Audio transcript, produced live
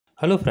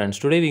Hello friends,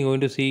 today we are going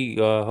to see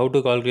how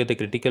to calculate the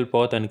critical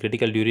path and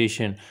critical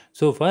duration.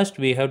 So first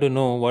we have to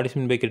know what is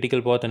meant by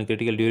critical path and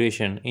critical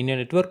duration. In a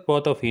network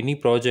path of any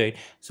project,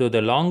 so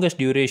the longest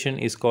duration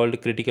is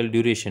called critical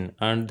duration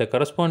and the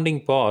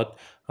corresponding path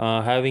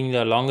having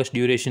the longest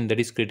duration, that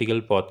is critical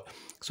path.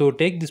 So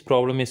take this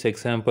problem as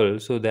example.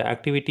 So the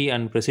activity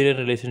and precedent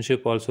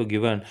relationship also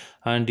given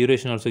and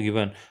duration also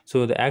given.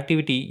 So the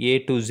activity A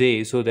to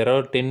Z, so there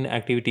are 10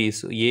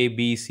 activities A,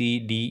 B, C,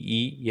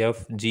 D, E,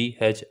 F, G,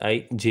 H,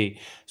 I, J.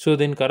 So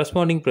then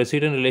corresponding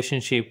precedent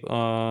relationship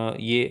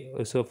A,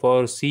 so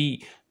for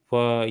C,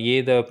 for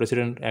A the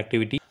precedent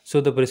activity, so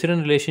the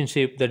precedent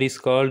relationship that is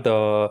called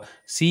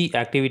C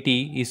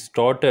activity is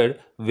started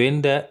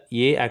when the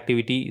A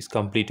activity is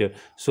completed.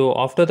 So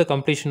after the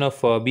completion of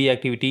B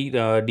activity,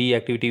 the D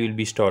activity will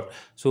be start.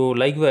 So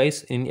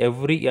likewise in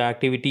every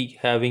activity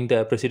having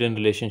the precedent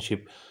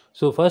relationship.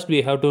 So first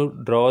we have to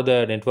draw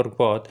the network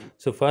path.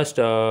 So first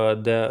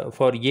the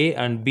for A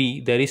and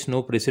B there is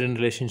no precedent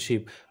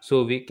relationship,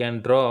 so we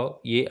can draw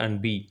A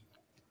and B.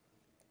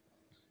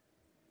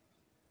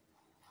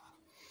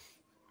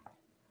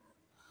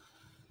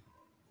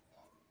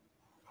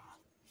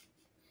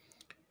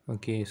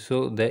 Okay,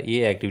 so the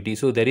A activity,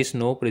 so there is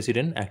no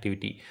precedent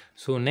activity.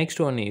 So next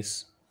one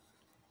is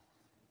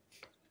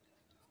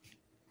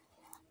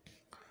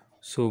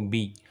so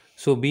B.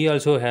 So B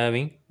also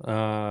having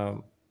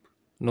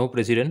no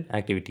precedent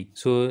activity.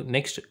 So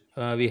next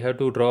we have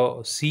to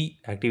draw C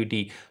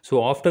activity.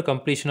 So after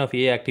completion of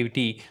A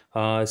activity,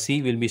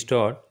 C will be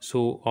start.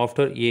 So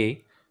after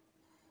A,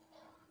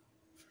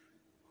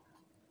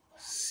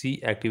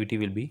 C activity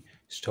will be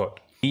start.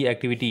 D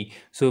activity.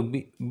 So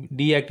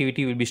D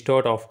activity will be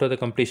start after the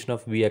completion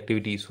of B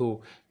activity.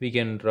 So we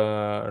can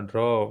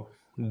draw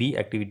D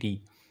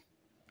activity.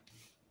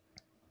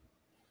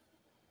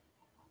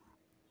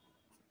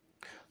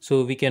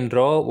 So we can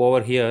draw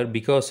over here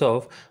because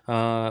of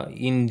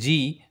in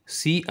G,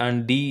 C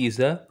and D is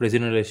a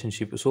present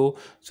relationship. So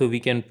we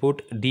can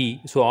put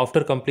D. So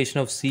after completion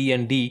of C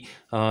and D,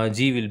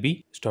 G will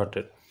be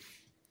started.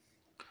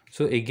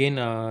 So again,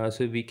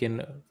 so we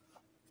can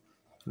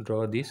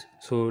draw this.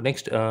 So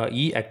next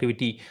E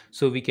activity.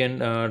 So we can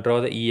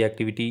draw the E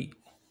activity.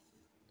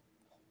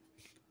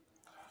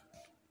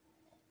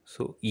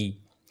 So E.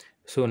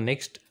 So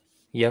next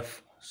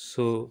F.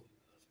 So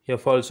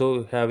F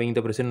also having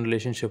the present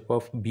relationship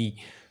of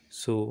B.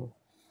 So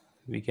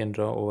we can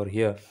draw over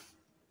here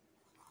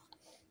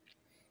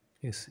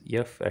is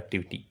F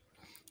activity.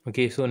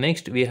 Okay, so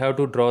next we have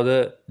to draw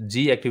the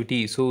G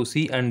activity. So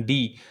C and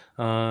D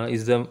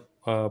is the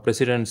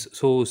precedence.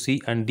 So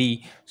C and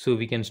D. So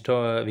we can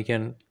start. We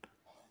can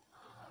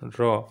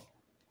draw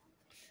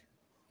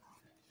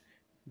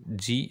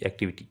G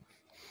activity.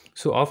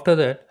 So after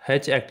that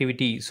H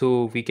activity,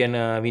 so we can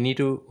we need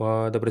to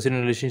the present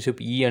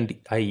relationship E and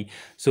I.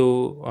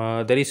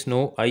 So there is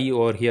no I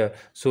over here.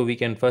 So we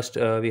can first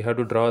we have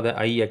to draw the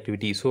I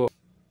activity. So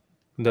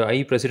the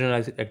I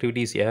precedent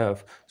activity is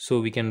F.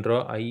 So we can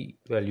draw I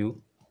value.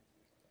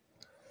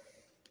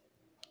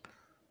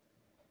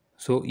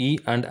 So E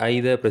and I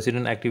the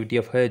precedent activity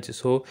of H.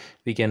 So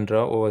we can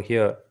draw over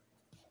here.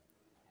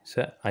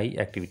 So I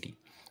activity.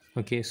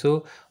 Okay.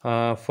 So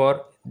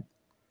for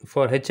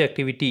H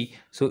activity,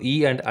 so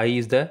E and I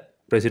is the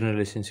precedent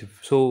relationship.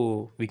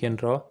 So we can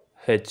draw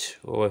H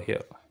over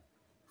here.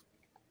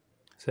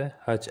 So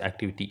H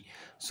activity.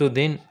 So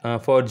then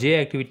for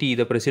J activity,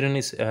 the precedent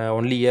is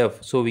only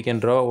F. So we can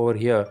draw over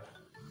here.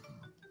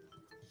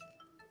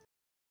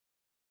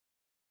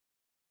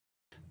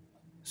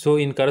 So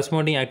in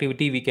corresponding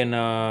activity, we can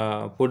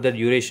put the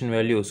duration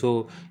value.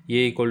 So A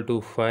equal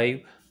to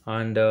 5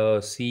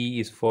 and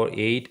C is for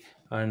 8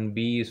 and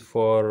B is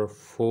for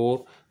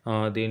 4.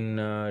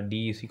 Then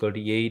D is equal to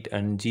 8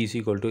 and G is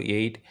equal to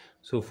 8.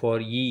 So for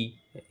E,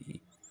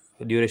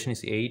 duration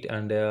is 8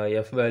 and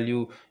F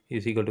value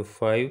is equal to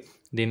 5.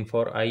 Then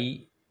for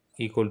I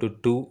equal to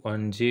 2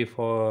 and J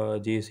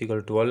is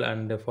equal to 12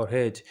 and for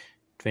H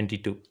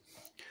 22.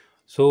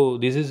 So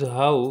this is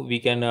how we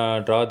can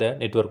draw the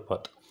network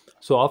path.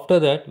 So after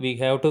that we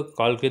have to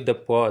calculate the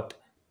path.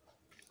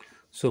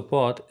 So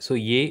path, so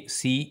A,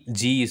 C,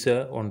 G is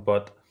a one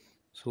path.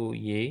 So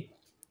A,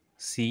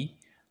 C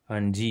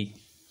and G.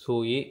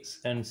 So A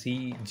and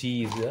C,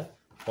 G is a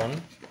one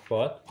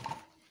path.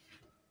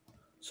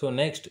 So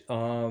next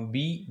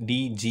B,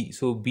 D, G.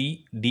 So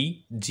B,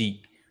 D,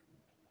 G.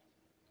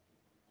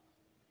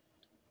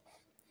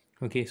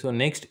 Okay, so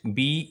next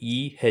B,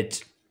 E,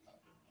 H.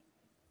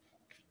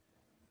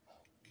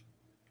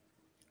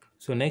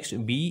 So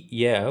next B,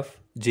 F,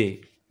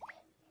 J.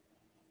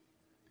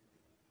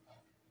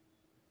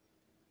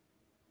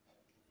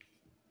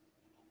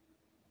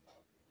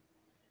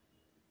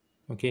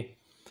 Okay,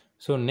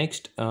 so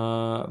next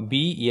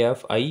B,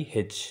 F, I,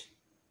 H.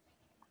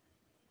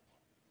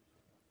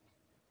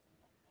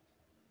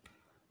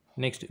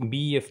 Next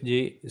B, F,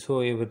 J. So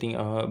everything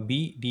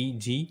B, D,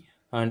 G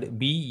and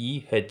B,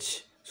 E,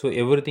 H. So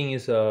everything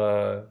is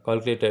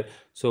calculated.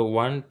 So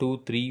 1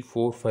 2 3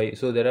 4 5,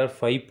 so there are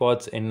 5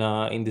 paths in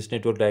this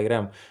network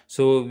diagram.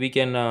 So we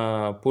can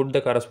put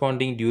the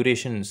corresponding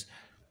durations,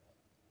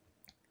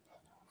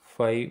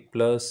 5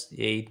 plus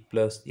 8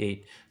 plus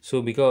 8.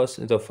 So because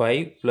the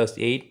 5 plus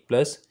 8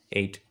 plus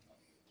 8,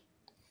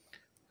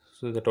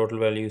 so the total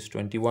value is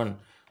 21.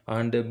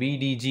 And the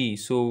BDG,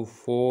 so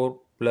 4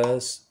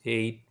 plus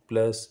 8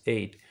 plus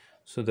 8,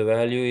 so the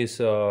value is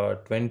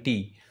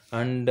 20.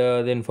 And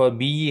then for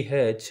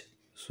BEH,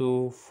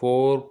 so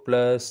 4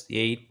 plus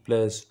 8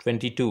 plus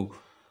 22,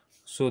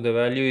 so the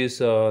value is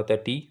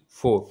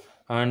 34.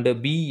 And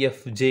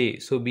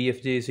BFJ, so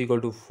BFJ is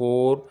equal to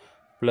 4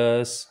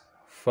 plus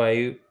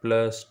 5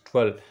 plus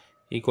 12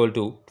 equal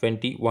to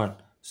 21.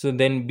 So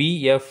then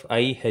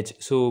BFIH,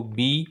 so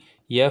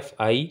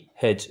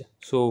BFIH,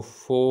 so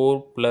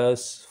 4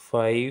 plus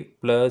 5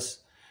 plus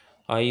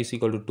I is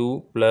equal to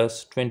 2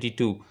 plus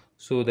 22,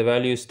 so the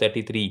value is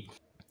 33.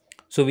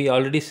 So we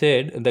already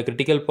said the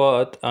critical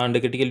path and the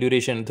critical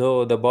duration.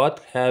 So the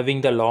path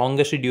having the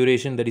longest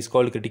duration, that is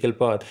called critical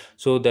path.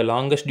 So the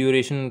longest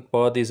duration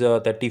path is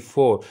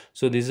 34.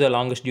 So this is the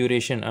longest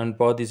duration and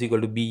path is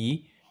equal to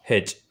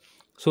BEH.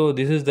 So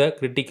this is the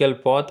critical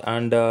path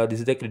and this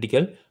is the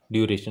critical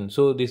duration.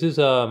 So this is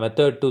a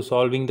method to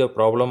solving the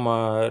problem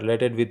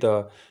related with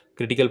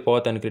critical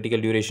path and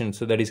critical duration.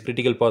 So that is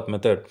critical path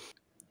method.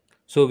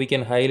 So we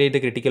can highlight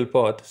the critical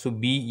path. So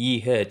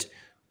BEH.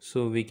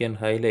 So we can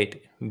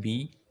highlight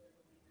B,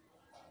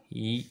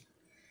 E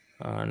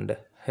and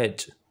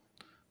H.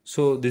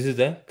 So this is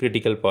the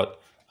critical path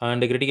and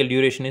the critical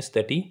duration is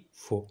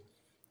 34.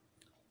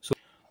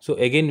 So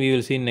again we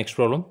will see in next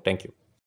problem. Thank you.